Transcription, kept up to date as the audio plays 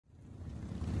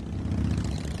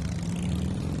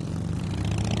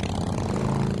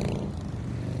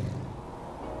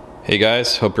Hey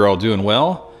guys, hope you're all doing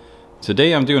well.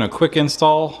 Today I'm doing a quick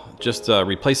install, just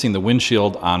replacing the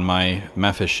windshield on my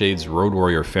Memphis Shades Road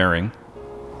Warrior fairing.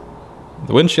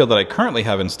 The windshield that I currently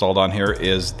have installed on here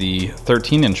is the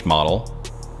 13-inch model.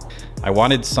 I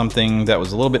wanted something that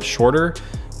was a little bit shorter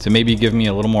to maybe give me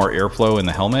a little more airflow in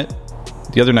the helmet.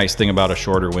 The other nice thing about a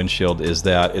shorter windshield is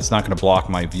that it's not going to block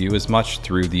my view as much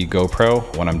through the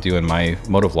GoPro when I'm doing my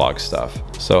motovlog stuff.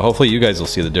 So hopefully you guys will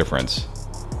see the difference.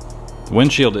 The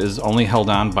windshield is only held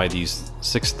on by these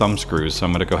 6 thumb screws, so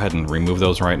I'm going to go ahead and remove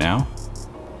those right now.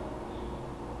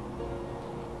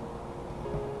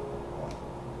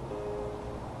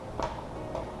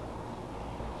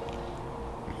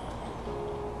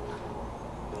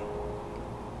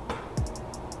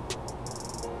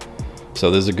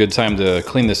 So this is a good time to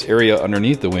clean this area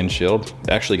underneath the windshield.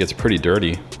 It actually gets pretty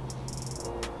dirty.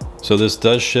 So this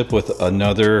does ship with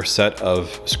another set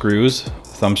of screws,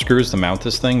 thumb screws to mount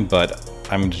this thing, but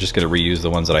I'm just going to reuse the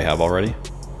ones that I have already.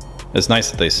 It's nice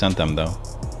that they sent them though.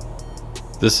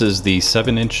 This is the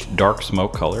 7-inch dark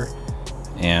smoke color,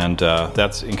 and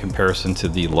that's in comparison to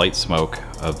the light smoke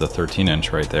of the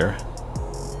 13-inch right there.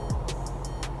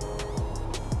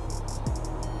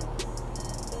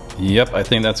 Yep, I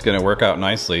think that's going to work out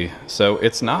nicely. So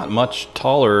it's not much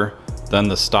taller than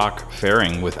the stock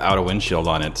fairing without a windshield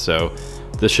on it, so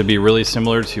this should be really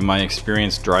similar to my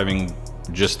experience driving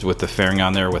just with the fairing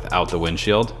on there without the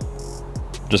windshield.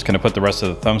 Just going to put the rest of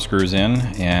the thumb screws in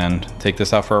and take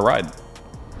this out for a ride.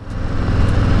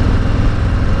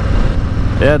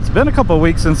 Yeah, it's been a couple of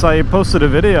weeks since I posted a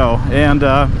video, and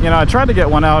you know, I try to get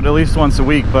one out at least once a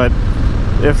week, but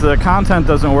if the content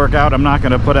doesn't work out, I'm not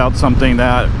going to put out something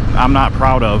that I'm not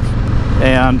proud of.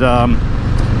 And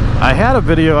I had a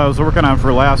video I was working on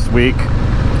for last week.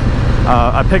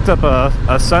 I picked up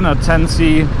a Sena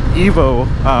 10C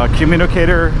Evo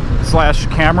communicator slash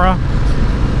camera,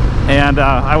 and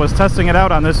I was testing it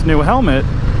out on this new helmet,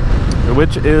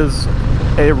 which is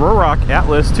a Ruroc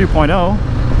Atlas 2.0.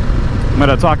 I'm going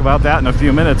to talk about that in a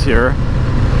few minutes here,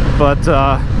 but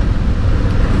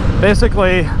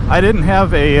basically I didn't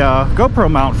have a GoPro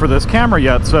mount for this camera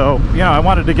yet, so you know, I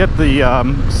wanted to get the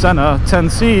Sena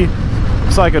 10C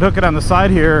so I could hook it on the side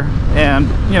here and,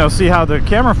 you know, see how the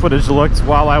camera footage looked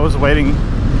while I was waiting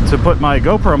to put my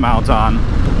GoPro mount on.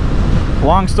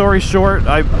 Long story short,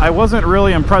 I wasn't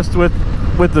really impressed with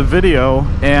the video,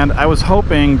 and I was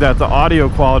hoping that the audio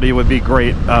quality would be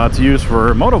great to use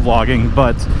for motovlogging,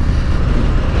 but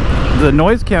the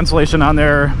noise cancellation on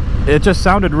there, it just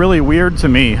sounded really weird to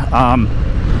me.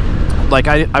 Like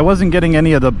I wasn't getting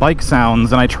any of the bike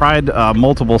sounds, and I tried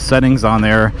multiple settings on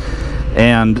there,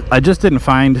 and I just didn't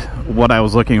find what I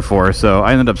was looking for, so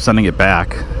I ended up sending it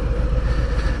back.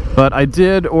 But I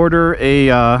did order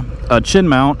a chin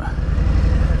mount.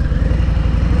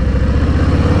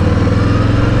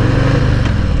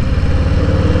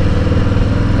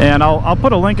 And I'll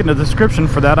put a link in the description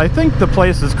for that. I think the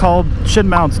place is called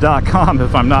chinmounts.com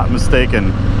if I'm not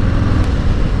mistaken.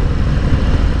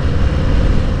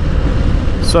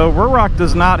 So Ruroc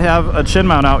does not have a chin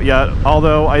mount out yet,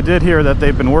 although I did hear that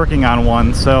they've been working on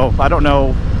one, so I don't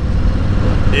know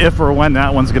if or when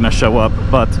that one's going to show up.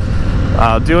 But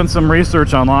doing some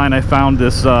research online, I found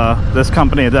this this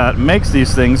company that makes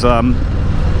these things.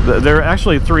 They're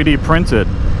actually 3D printed,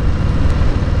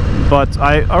 but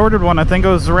I ordered one. I think it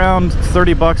was around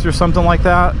 30 bucks or something like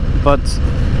that, but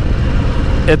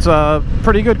it's a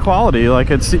pretty good quality. Like,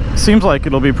 it seems like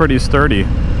it'll be pretty sturdy.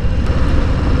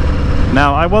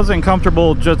 Now, I wasn't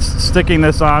comfortable just sticking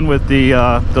this on with the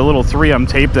little 3M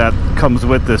tape that comes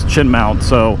with this chin mount,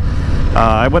 so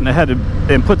I went ahead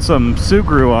and put some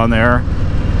Sugru on there,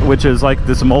 which is like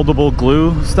this moldable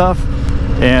glue stuff,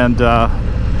 and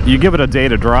you give it a day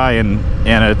to dry, and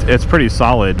it's pretty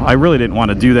solid. I really didn't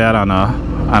want to do that on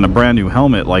a brand new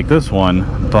helmet like this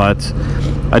one, but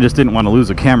I just didn't want to lose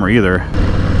a camera either.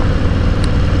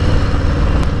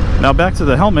 Now back to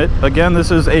the helmet. Again,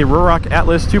 this is a Ruroc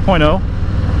Atlas 2.0.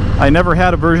 I never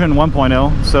had a version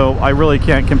 1.0, so I really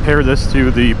can't compare this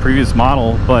to the previous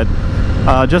model, but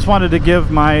just wanted to give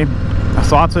my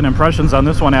thoughts and impressions on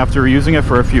this one after using it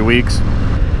for a few weeks.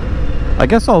 I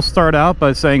guess I'll start out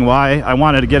by saying why I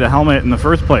wanted to get a helmet in the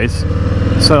first place.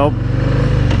 So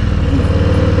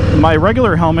my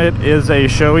regular helmet is a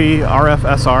Shoei RF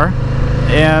SR,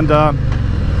 and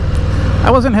I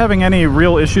wasn't having any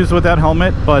real issues with that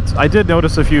helmet, but I did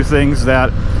notice a few things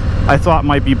that I thought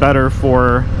might be better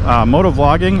for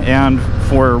motovlogging and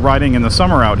for riding in the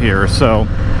summer out here. So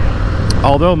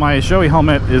although my Shoei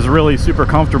helmet is really super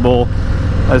comfortable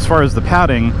as far as the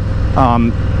padding,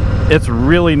 it's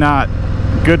really not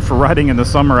good for riding in the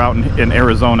summer out in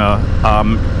Arizona.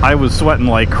 I was sweating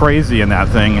like crazy in that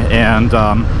thing, and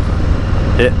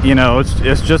you know,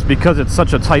 it's just because it's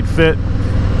such a tight fit.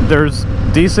 There's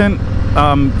decent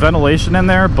ventilation in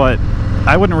there, but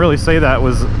I wouldn't really say that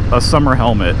was a summer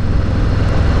helmet.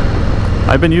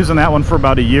 I've been using that one for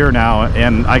about a year now,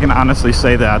 and I can honestly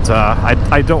say that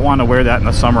I don't want to wear that in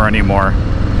the summer anymore.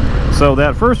 So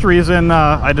that first reason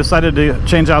I decided to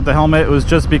change out the helmet was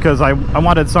just because I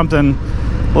wanted something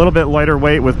a little bit lighter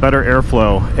weight with better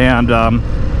airflow. And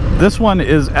this one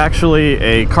is actually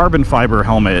a carbon fiber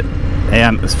helmet,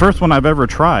 and it's the first one I've ever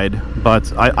tried,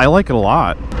 but I like it a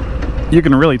lot. You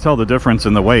can really tell the difference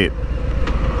in the weight.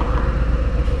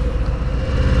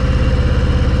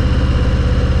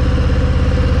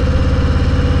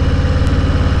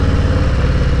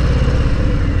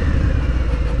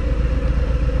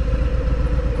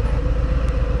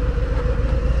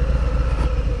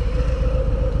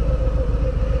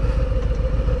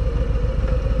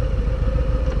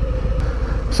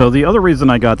 So the other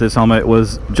reason I got this helmet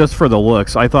was just for the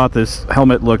looks. I thought this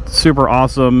helmet looked super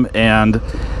awesome, and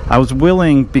I was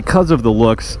willing, because of the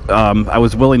looks, I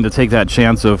was willing to take that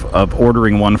chance of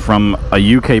ordering one from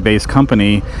a UK-based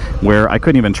company where I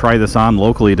couldn't even try this on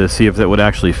locally to see if it would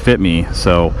actually fit me.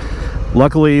 So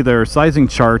luckily their sizing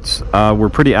charts were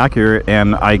pretty accurate,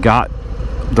 and I got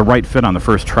the right fit on the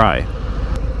first try.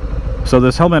 So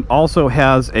this helmet also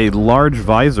has a large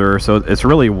visor, so it's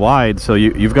really wide, so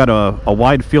you've got a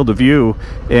wide field of view,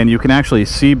 and you can actually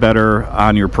see better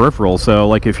on your peripheral. So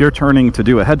like if you're turning to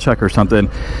do a head check or something,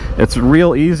 it's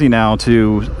real easy now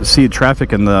to see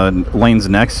traffic in the lanes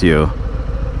next to you.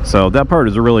 So that part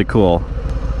is really cool.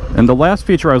 And the last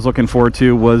feature I was looking forward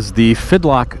to was the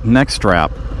Fidlock neck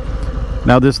strap.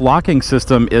 Now this locking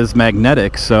system is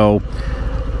magnetic, so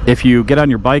if you get on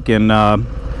your bike and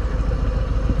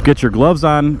get your gloves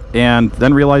on and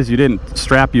then realize you didn't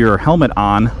strap your helmet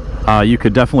on, you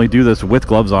could definitely do this with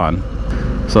gloves on.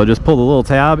 So just pull the little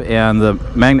tab and the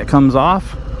magnet comes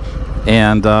off,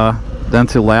 and then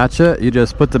to latch it, you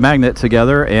just put the magnet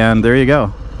together, and there you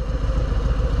go.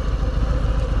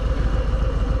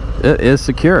 It is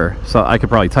secure. So I could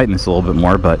probably tighten this a little bit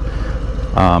more, but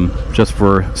just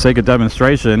for sake of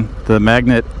demonstration, the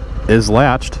magnet is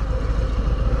latched.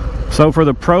 So for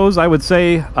the pros, I would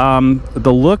say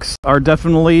the looks are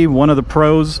definitely one of the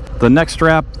pros. The neck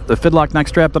strap, the Fidlock neck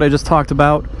strap that I just talked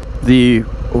about, the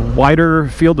wider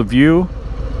field of view,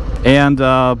 and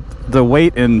the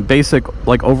weight and basic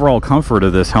like overall comfort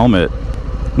of this helmet.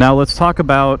 Now let's talk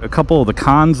about a couple of the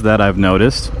cons that I've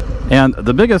noticed. And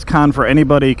the biggest con for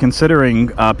anybody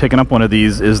considering picking up one of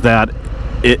these is that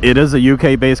it is a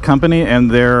UK-based company,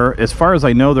 and there, as far as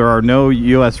I know, there are no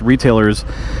US retailers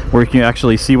where you can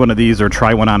actually see one of these or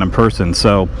try one on in person.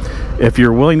 So if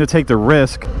you're willing to take the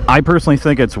risk, I personally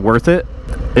think it's worth it.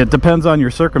 It depends on your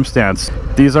circumstance.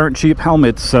 These aren't cheap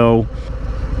helmets, so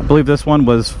I believe this one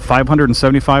was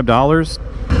 $575.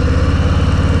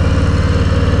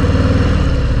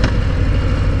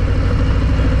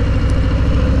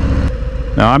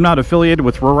 Now, I'm not affiliated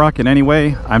with Ruroc in any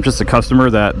way. I'm just a customer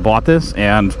that bought this,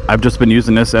 and I've just been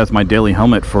using this as my daily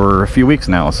helmet for a few weeks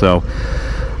now. So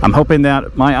I'm hoping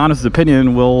that my honest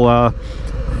opinion will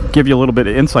give you a little bit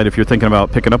of insight if you're thinking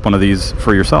about picking up one of these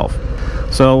for yourself.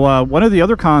 So one of the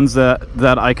other cons that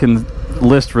I can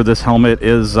list for this helmet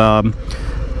is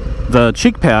the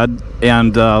cheek pad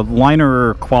and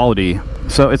liner quality.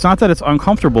 So it's not that it's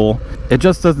uncomfortable, it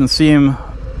just doesn't seem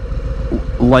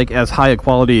like as high a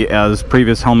quality as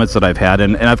previous helmets that I've had,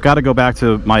 and I've got to go back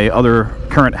to my other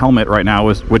current helmet right now,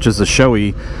 which is the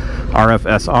Shoei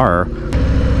RFSR.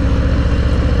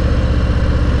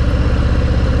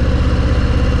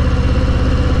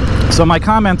 So my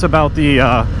comment about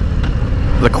the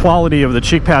quality of the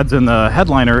cheek pads and the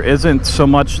headliner isn't so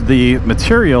much the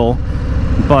material,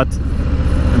 but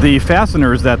the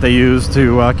fasteners that they use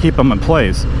to keep them in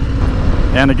place.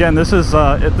 And again, this is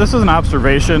an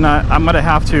observation. I'm going to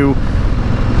have to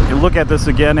look at this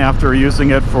again after using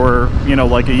it for, you know,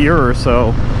 like a year or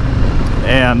so,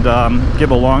 and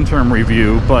give a long-term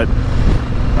review. But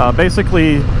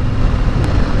basically,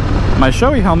 my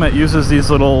Shoei helmet uses these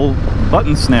little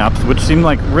button snaps, which seem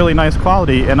like really nice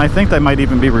quality, and I think they might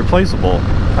even be replaceable.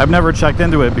 I've never checked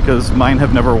into it because mine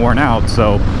have never worn out,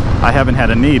 so I haven't had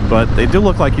a need, but they do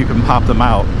look like you can pop them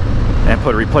out and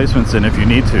put replacements in if you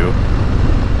need to.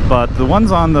 But the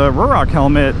ones on the Ruroc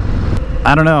helmet,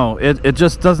 I don't know, it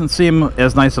just doesn't seem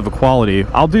as nice of a quality.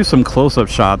 I'll do some close-up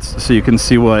shots so you can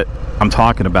see what I'm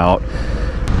talking about.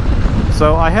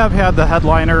 So I have had the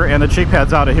headliner and the cheek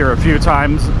pads out of here a few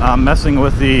times, messing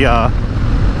with the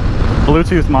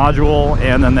Bluetooth module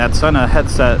and then that Sena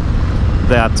headset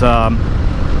that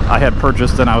I had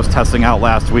purchased and I was testing out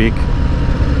last week.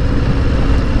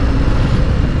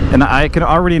 And I can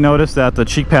already notice that the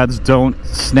cheek pads don't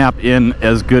snap in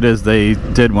as good as they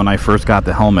did when I first got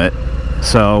the helmet.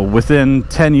 So within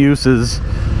 10 uses,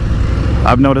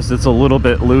 I've noticed it's a little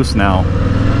bit loose now.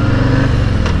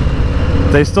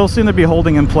 They still seem to be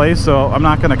holding in place, so I'm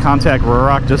not going to contact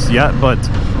Ruroc just yet, but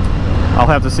I'll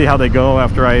have to see how they go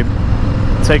after I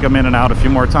take them in and out a few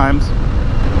more times.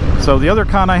 So the other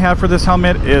con I have for this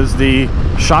helmet is the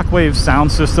Shockwave sound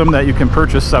system that you can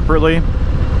purchase separately.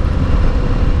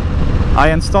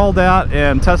 I installed that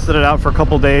and tested it out for a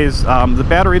couple days. The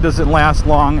battery doesn't last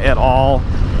long at all,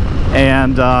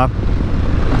 and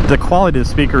the quality of the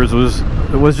speakers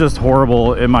was just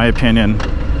horrible in my opinion.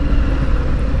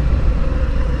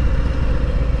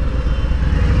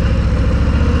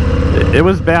 It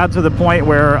was bad to the point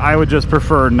where I would just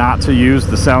prefer not to use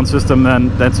the sound system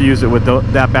than to use it with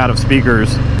that bad of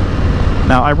speakers.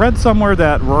 Now, I read somewhere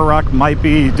that Ruroc might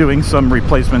be doing some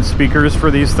replacement speakers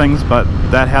for these things, but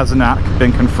that has not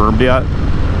been confirmed yet.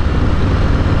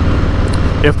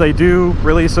 If they do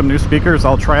release some new speakers,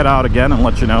 I'll try it out again and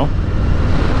let you know.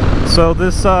 So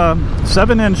this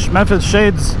 7-inch Memphis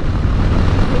Shades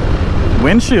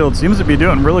windshield seems to be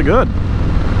doing really good.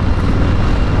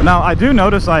 Now, I do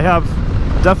notice I have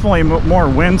definitely more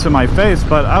wind to my face,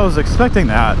 but I was expecting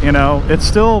that, you know. It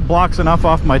still blocks enough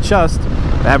off my chest,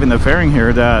 having the fairing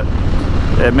here, that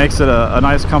it makes it a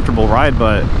nice, comfortable ride.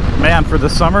 But man, for the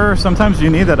summer, sometimes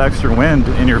you need that extra wind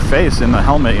in your face in the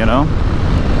helmet, you know.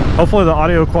 Hopefully the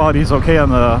audio quality is okay on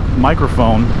the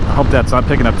microphone. I hope that's not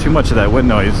picking up too much of that wind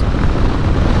noise.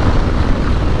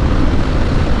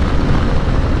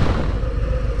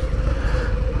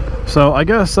 So I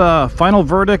guess final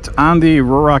verdict on the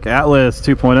Ruroc Atlas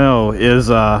 2.0 is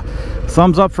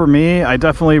thumbs up for me. I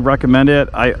definitely recommend it.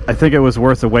 I think it was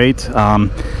worth the wait.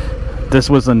 This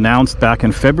was announced back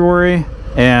in February,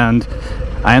 and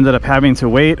I ended up having to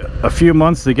wait a few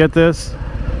months to get this.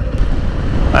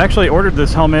 I actually ordered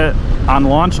this helmet on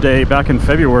launch day back in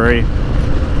February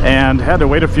and had to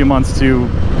wait a few months to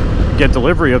get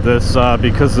delivery of this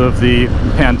because of the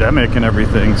pandemic and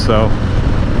everything. So,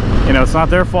 you know, it's not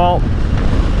their fault.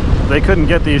 They couldn't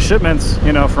get these shipments,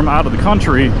 you know, from out of the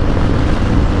country,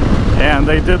 and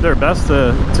they did their best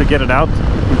to get it out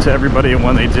to everybody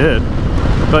when they did.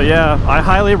 But yeah, I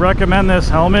highly recommend this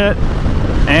helmet,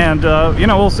 and you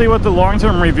know, we'll see what the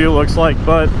long-term review looks like,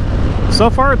 but so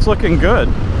far it's looking good.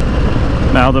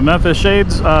 Now the Memphis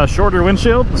Shades shorter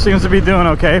windshield seems to be doing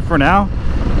okay for now.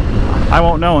 I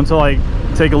won't know until I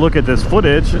take a look at this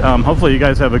footage. Hopefully you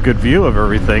guys have a good view of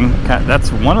everything.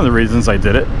 That's one of the reasons I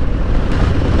did it.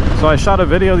 So I shot a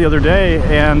video the other day,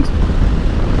 and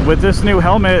with this new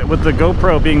helmet, with the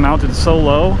GoPro being mounted so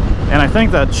low, and I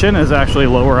think that chin is actually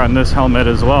lower on this helmet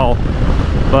as well,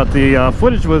 but the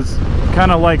footage was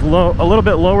kind of like a little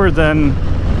bit lower than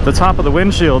the top of the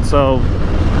windshield, so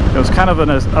it was kind of an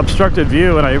obstructed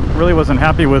view, and I really wasn't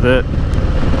happy with it.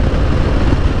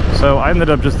 So I ended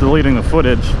up just deleting the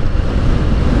footage.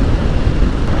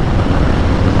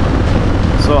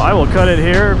 So I will cut it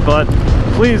here, but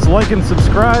please like and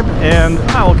subscribe, and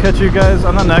I will catch you guys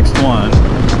on the next one.